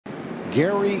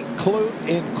Gary Clute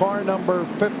in car number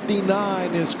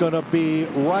 59 is going to be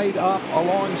right up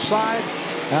alongside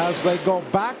as they go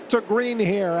back to green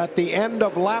here at the end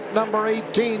of lap number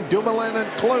 18. Dumoulin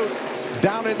and Clute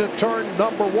down into turn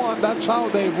number 1. That's how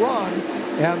they run.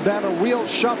 And then a real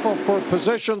shuffle for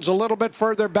positions a little bit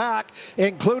further back,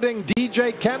 including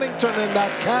DJ Kennington in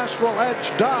that Castrol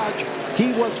Edge Dodge.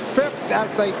 He was 5th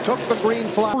as they took the green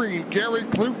flag. Gary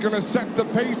Clute going to set the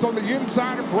pace on the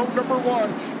inside of row number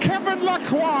 1. Kevin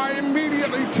Lacroix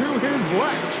immediately to his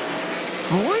left.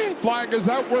 Green flag is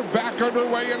out. We're back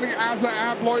underway in the ASSA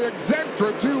ABLOY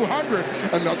Accentra 200.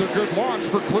 Another good launch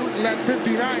for Clute in that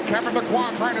 59. Kevin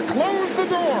Lacroix trying to close the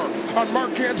door on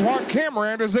Marc-Antoine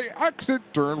Cameron as they exit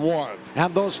turn 1.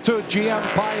 And those two GM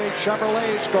Piaget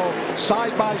Chevrolets go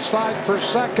side by side for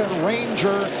second.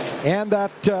 Ranger and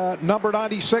that number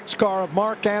 96 car of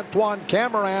Marc-Antoine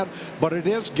Cameron. But it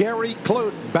is Gary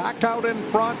Clute back out in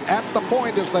front at the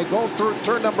point as they go through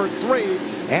turn number 3.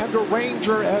 Andrew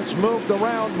Ranger has moved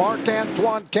around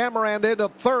Marc-Antoine Cameron into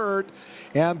 3rd.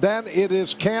 And then it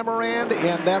is Cameron,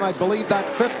 and then I believe that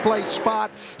 5th place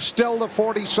spot, still the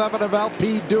 47 of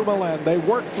LP Dumoulin. They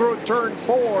work through turn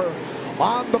 4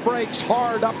 on the brakes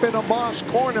hard up in a Moss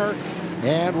corner.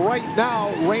 And right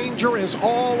now, Ranger is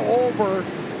all over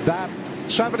that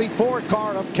 74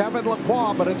 car of Kevin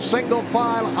Lacroix, but it's single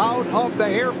file out of the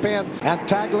hairpin. And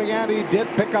Tagliani did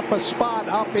pick up a spot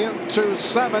up into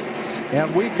 7th.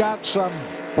 And we've got some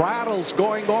battles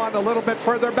going on a little bit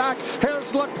further back.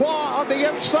 Here's Lacroix on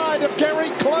the inside of Gary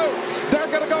Clute. They're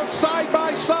going to go side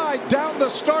by side down the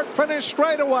start-finish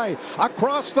straightaway.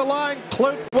 Across the line,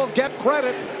 Clute will get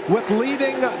credit with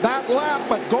leading that lap,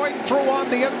 but going through on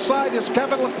the inside is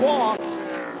Kevin Lacroix.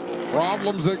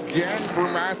 Problems again for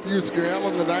Matthew Scannell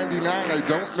in the 99. I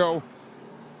don't know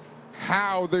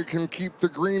how they can keep the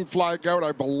green flag out.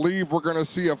 I believe we're going to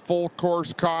see a full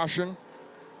course caution.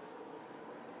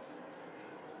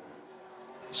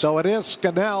 So it is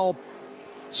Scannell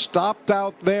stopped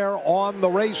out there on the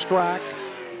racetrack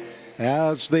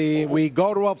as we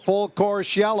go to a full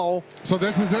course yellow. So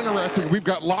this is interesting. We've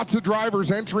got lots of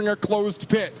drivers entering a closed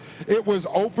pit. It was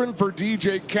open for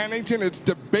DJ Kennington. It's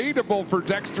debatable for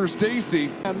Dexter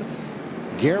Stacy. And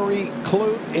Gary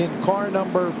Clute in car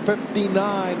number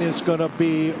 59 is going to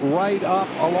be right up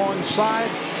alongside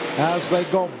as they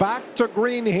go back to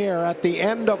green here at the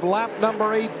end of lap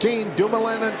number 18.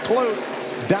 Dumoulin and Clute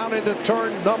down into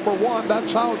turn number 1.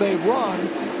 That's how they run.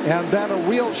 And then a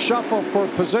real shuffle for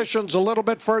positions a little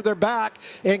bit further back,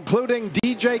 including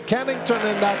DJ Kennington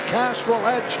in that Castrol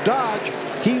Edge Dodge.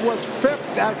 He was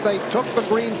 5th as they took the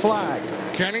green flag.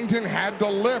 Kennington had to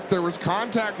lift. There was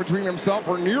contact between himself,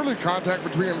 or nearly contact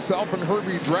between himself and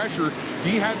Herbie Drescher.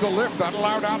 He had to lift. That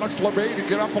allowed Alex Labbe to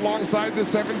get up alongside the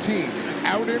 17.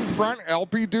 Out in front,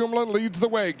 LP Dumoulin leads the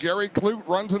way. Gary Clute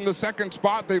runs in the 2nd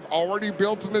spot. They've already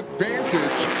built an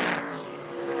advantage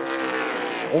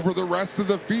over the rest of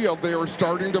the field. They are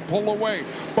starting to pull away,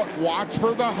 but watch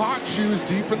for the hot shoes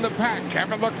deep in the pack.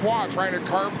 Kevin Lacroix trying to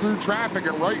carve through traffic,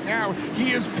 and right now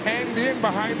he is penned in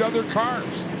behind other cars.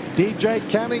 DJ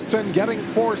Kennington getting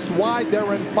forced wide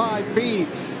there in 5B.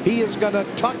 He is going to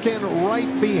tuck in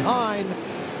right behind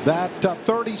that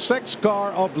 36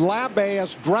 car of Labbe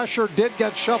as Drescher did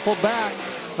get shuffled back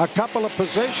a couple of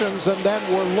positions. And then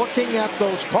we're looking at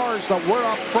those cars that were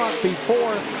up front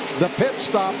before the pit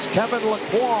stops. Kevin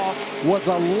Lacroix was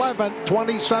 11th,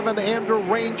 27 Andrew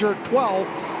Ranger 12th,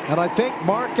 and I think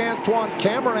Marc-Antoine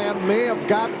Cameron may have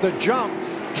got the jump.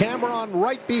 Cameron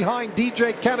right behind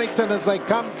DJ Kennington as they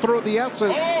come through the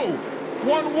S's. Oh,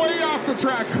 one way off the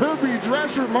track. Herbie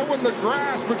Drescher mowing the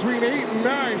grass between 8 and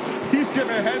 9. He's going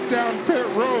to head down pit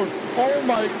road. Oh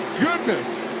my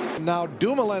goodness. Now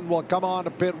Dumoulin will come on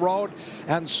to pit road,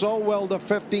 and so will the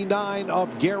 59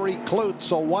 of Gary Clute.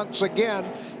 So once again,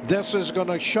 this is going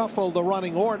to shuffle the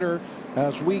running order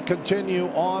as we continue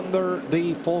on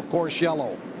the full course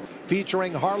yellow,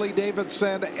 featuring Harley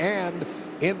Davidson and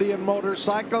Indian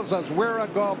Motorcycles as we're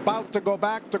about to go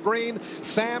back to green.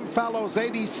 Sam Fellows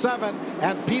 87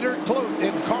 and Peter Clute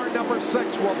in car number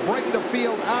 6 will bring the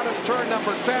field out of turn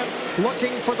number 10,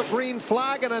 looking for the green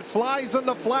flag, and it flies in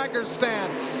the flagger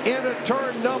stand into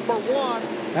turn number 1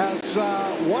 as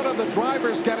one of the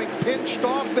drivers getting pinched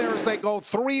off there as they go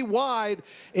 3 wide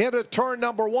into turn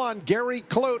number 1. Gary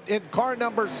Clute in car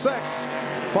number 6,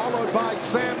 followed by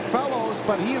Sam Fellows,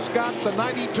 but he's got the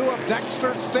 92 of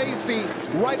Dexter Stacy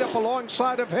right up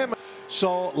alongside of him.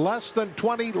 So less than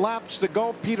 20 laps to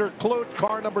go. Peter Clute,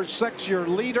 car number 6, your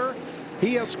leader.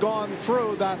 He has gone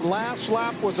through. That last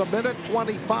lap was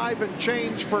 1:25 and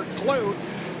change for Clute.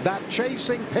 that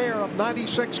chasing pair of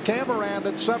 96 Cameron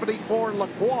and 74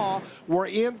 Lacroix were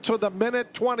into the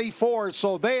minute 24.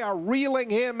 So they are reeling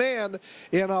him in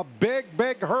a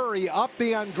big hurry up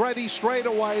the Andretti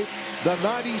straightaway. The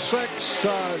 96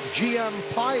 GM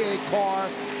Paye car,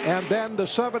 and then the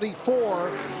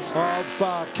 74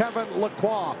 of Kevin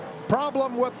Lacroix.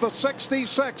 Problem with the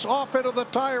 66, off into the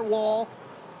tire wall.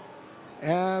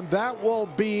 And that will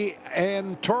be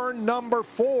in turn number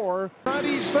 4.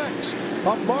 96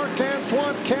 of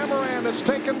Marc-Antoine Cameron has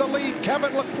taken the lead.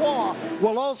 Kevin Lacroix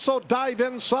will also dive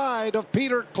inside of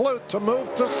Peter Kloot to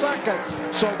move to second.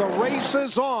 So the race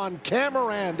is on.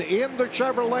 Cameron in the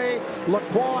Chevrolet,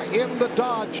 Lacroix in the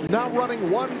Dodge. Now running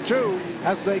 1-2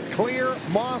 as they clear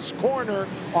Moss Corner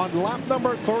on lap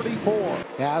number 34.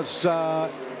 As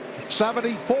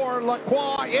 74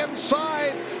 Lacroix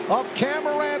inside of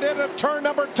Cameron into turn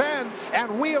number 10,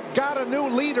 and we have got a new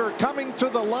leader coming to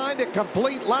the line to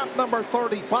complete lap number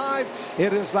 35.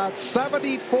 It is that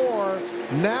 74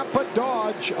 Napa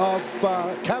Dodge of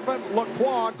Kevin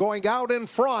Lacroix going out in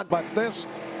front, but this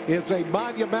is a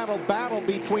monumental battle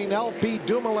between LP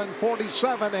Dumoulin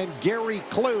 47 and Gary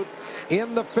Kloot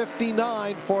in the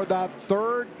 59 for that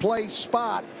third place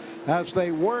spot as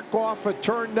they work off at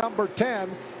turn number 10.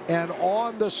 And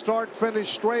on the start-finish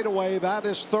straightaway, that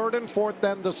is third and fourth.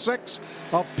 Then the 6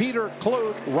 of Peter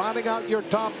Kloot rounding out your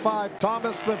top 5.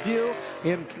 Thomas, the view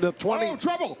in the 20. Oh,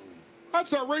 trouble!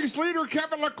 That's our race leader,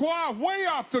 Kevin Lacroix, way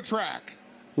off the track.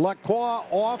 Lacroix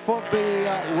off of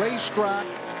the racetrack.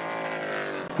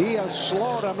 He has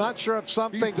slowed. I'm not sure if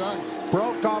something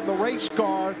broke on the race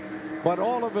car, but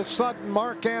all of a sudden,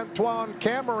 Marc-Antoine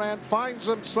Cameron finds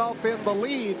himself in the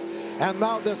lead. And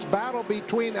now this battle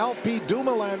between LP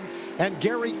Dumoulin and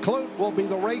Gary Kloot will be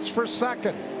the race for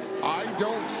second. I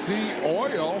don't see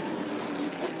oil.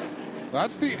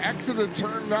 That's the exit of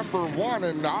turn number 1,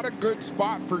 and not a good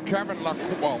spot for Kevin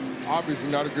Lacroix. Well,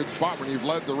 obviously not a good spot when you've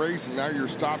led the race and now you're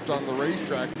stopped on the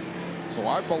racetrack. So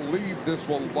I believe this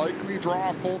will likely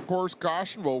draw a full course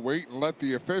caution. We'll wait and let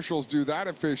the officials do that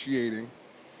officiating.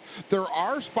 There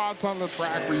are spots on the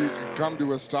track where you can come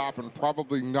to a stop and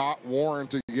probably not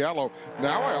warrant a yellow.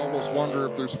 Now I almost wonder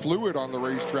if there's fluid on the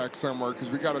racetrack somewhere,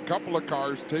 because we got a couple of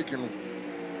cars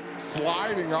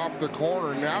sliding off the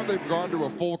corner. Now they've gone to a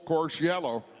full course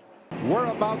yellow. We're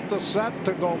about to set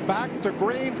to go back to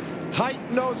green.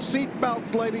 Tighten those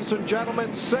seatbelts, ladies and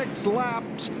gentlemen. 6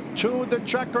 laps to the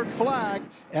checkered flag,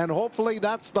 and hopefully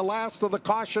that's the last of the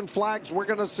caution flags we're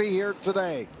going to see here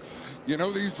today. You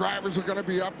know, these drivers are going to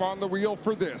be up on the wheel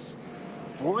for this.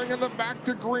 Bringing them back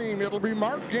to green, it'll be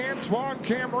Marc-Antoine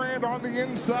Cameron on the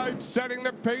inside, setting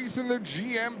the pace in the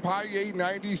GM Paye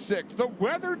 96. The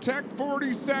WeatherTech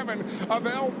 47 of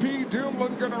LP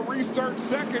Dumoulin going to restart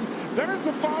second. Then it's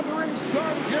a father and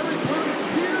son, Gary Kloot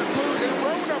and Peter Kloot in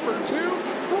row number 2.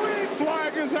 Green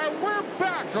flag is out. We're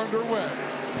back underway.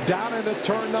 Down into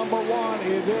turn number 1,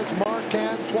 it is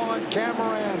Marc-Antoine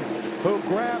Cameron who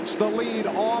grabs the lead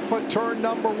off of turn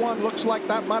number 1. Looks like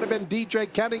that might have been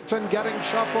DJ Kennington getting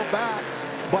shuffled back.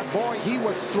 But boy, he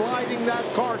was sliding that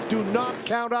car. Do not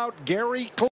count out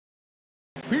Gary Kloot.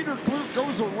 Peter Kloot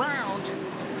goes around.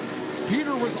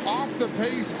 Peter was off the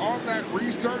pace on that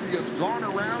restart. He has gone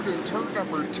around in turn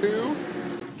number 2.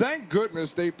 Thank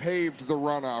goodness they paved the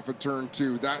runoff at turn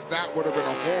 2. That would have been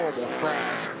a horrible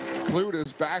crash. Kloot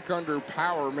is back under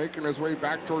power, making his way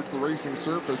back towards the racing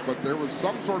surface, but there was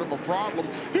some sort of a problem.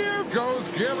 Here goes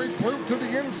Gary Kloot to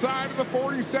the inside of the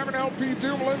 47 LP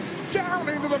Dumoulin, down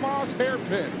into the Moss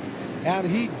hairpin. And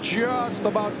he just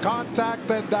about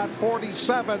contacted that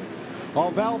 47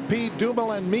 of LP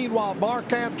Dumoulin. Meanwhile,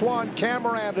 Marc-Antoine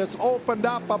Cameron has opened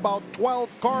up about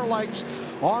 12 car lengths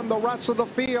on the rest of the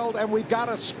field, and we've got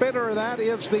a spinner. That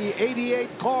is the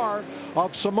 88 car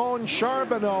of Simone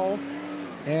Charbonneau.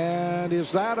 And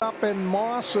is that up in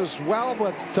Moss as well?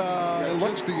 But it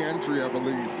looks the entry, I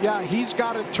believe. Yeah, he's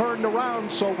got it turned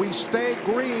around, so we stay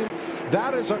green.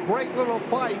 That is a great little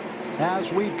fight,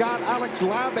 as we've got Alex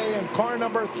Labbe in car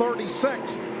number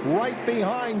 36 right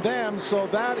behind them. So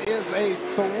that is a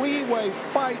 3-way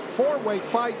fight, 4-way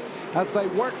fight, as they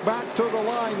work back to the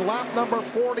line. Lap number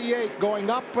 48 going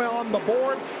up on the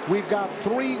board. We've got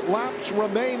 3 laps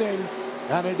remaining.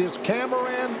 And it is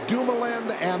Cameron,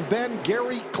 Dumoulin, and then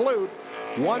Gary Kloot.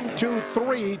 1, 2,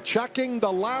 3, checking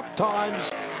the lap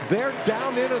times. They're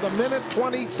down into the minute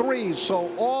 23.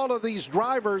 So all of these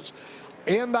drivers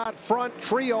in that front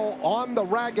trio on the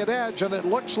ragged edge, and it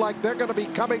looks like they're going to be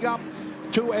coming up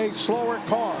to a slower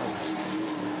car.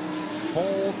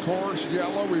 Full course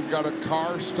yellow. We've got a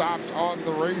car stopped on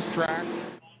the racetrack.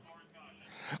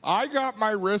 I got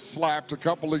my wrist slapped a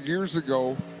couple of years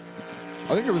ago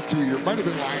I think it was 2 years, might have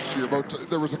been last year, but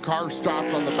there was a car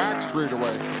stopped on the back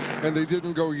straightaway and they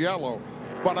didn't go yellow.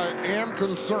 But I am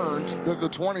concerned that the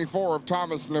 24 of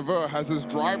Thomas Neveu has his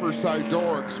driver's side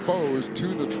door exposed to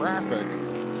the traffic.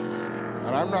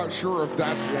 And I'm not sure if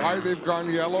that's why they've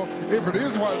gone yellow. If it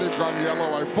is why they've gone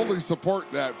yellow, I fully support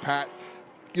that, Pat.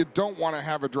 You don't want to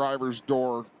have a driver's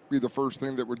door be the first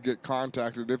thing that would get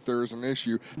contacted if there is an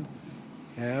issue.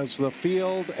 As the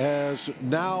field is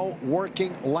now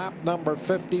working lap number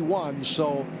 51,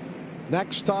 so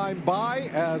next time by,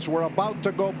 as we're about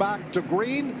to go back to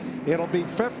green, it'll be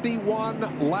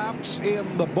 51 laps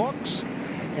in the books,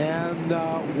 and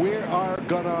we are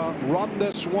gonna run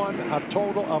this one a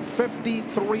total of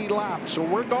 53 laps. So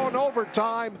we're going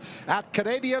overtime at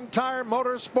Canadian Tire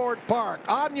Motorsports Park.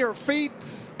 On your feet,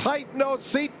 tighten those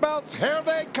seatbelts, here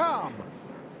they come.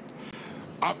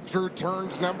 Up through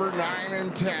turns number 9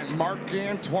 and 10.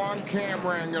 Marc-Antoine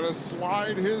Cameron going to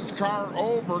slide his car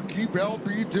over. Keep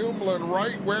LP Dumoulin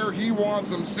right where he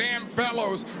wants him. Sam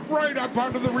Fellows right up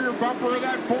under the rear bumper of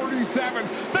that 47.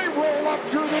 They roll up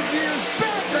through the gears.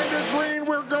 Back under green.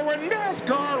 We're going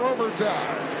NASCAR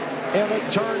overtime. And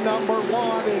at turn number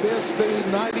 1, it is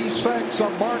the 96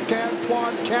 of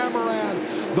Marc-Antoine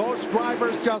Cameron. Those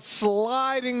drivers just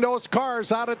sliding those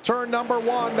cars out of turn number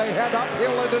 1. They head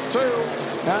uphill into 2.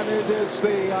 And it is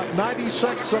the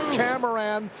 96 of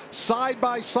Cameron side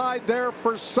by side there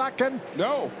for second.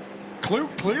 No,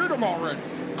 Clute cleared him already.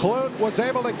 Clute was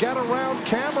able to get around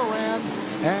Cameron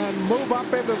and move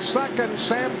up into second.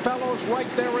 Sam Fellows right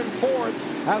there in fourth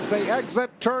as they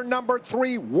exit turn number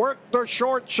 3, work the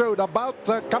short chute, about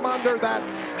to come under that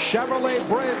Chevrolet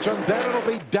bridge, and then it'll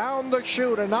be down the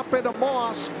chute and up into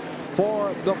Moss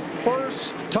for the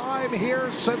first time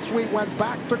here since we went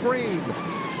back to green.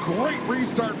 Great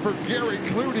restart for Gary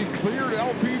Clute. He cleared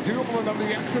LP Dumoulin on the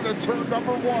exit of turn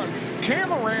number 1.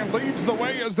 Cameron leads the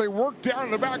way as they work down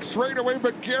the back straightaway,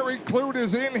 but Gary Clute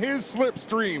is in his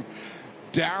slipstream.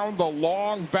 Down the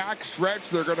long back stretch,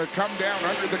 they're going to come down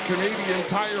under the Canadian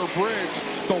Tire Bridge.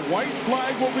 The white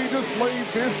flag will be displayed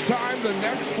this time. The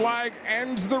next flag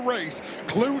ends the race.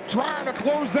 Clute trying to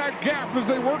close that gap as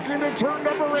they work into turn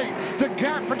number 8. The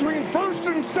gap between first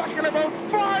and second about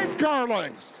 5 car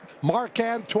lengths.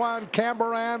 Marc-Antoine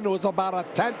Cameron was about a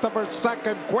tenth of a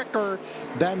second quicker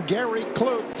than Gary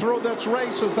Clute through this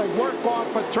race as they work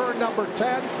off at turn number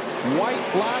 10.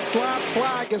 White last lap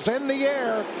flag is in the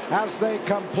air as they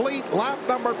complete lap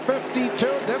number 52.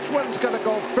 This one's going to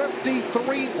go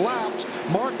 53 laps.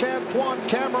 Marc-Antoine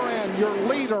Cameron, your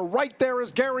leader. Right there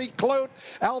is Gary Clute.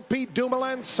 LP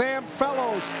Dumoulin, Sam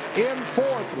Fellows in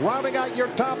fourth. Rounding out your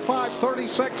top 5,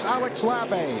 36, Alex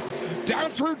Labbé.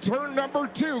 Down through turn number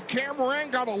 2,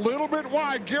 Cameron got a little bit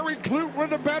wide. Gary Clute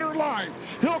with a better line.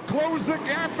 He'll close the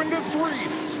gap into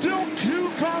 3. Still 2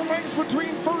 car lengths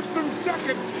between first and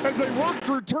second as they work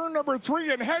through turn number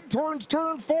 3 and head towards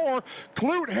turn 4.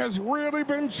 Clute has really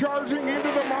been charging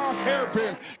into the Moss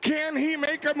hairpin. Can he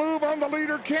make a move on the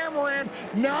leader Cameron?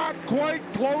 Not quite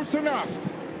close enough.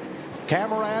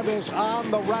 Cameron is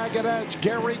on the ragged edge.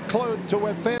 Gary Clute to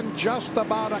within just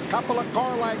about a couple of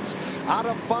car lengths out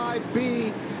of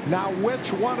 5B. Now,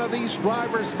 which one of these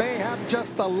drivers may have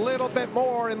just a little bit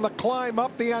more in the climb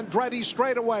up the Andretti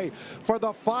straightaway for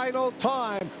the final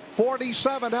time?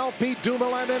 47, LP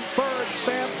Dumoulin in third.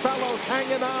 Sam Fellows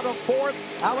hanging out of fourth.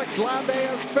 Alex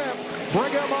Labbé is fifth.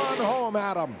 Bring him on home,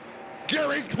 Adam.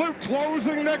 Gary Clute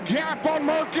closing the gap on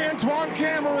Marc-Antoine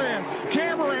Cameron.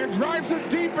 Cameron drives it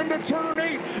deep into turn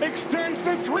 8, extends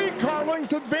to 3 car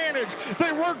lengths advantage.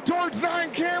 They work towards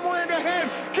 9, Cameron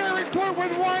ahead. Gary Clute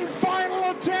with one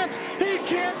final attempt. He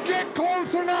can't get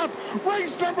close enough.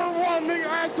 Race number 1, the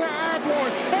ASSA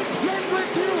ABLOY,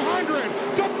 Accentra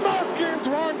 200 to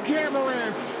Marc-Antoine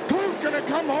Cameron. Clute gonna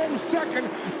come home second.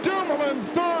 Dumoulin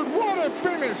third. What a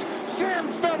finish. Sam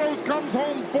Fellows comes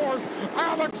home fourth.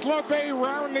 Alex Labbé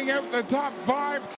rounding out the top 5.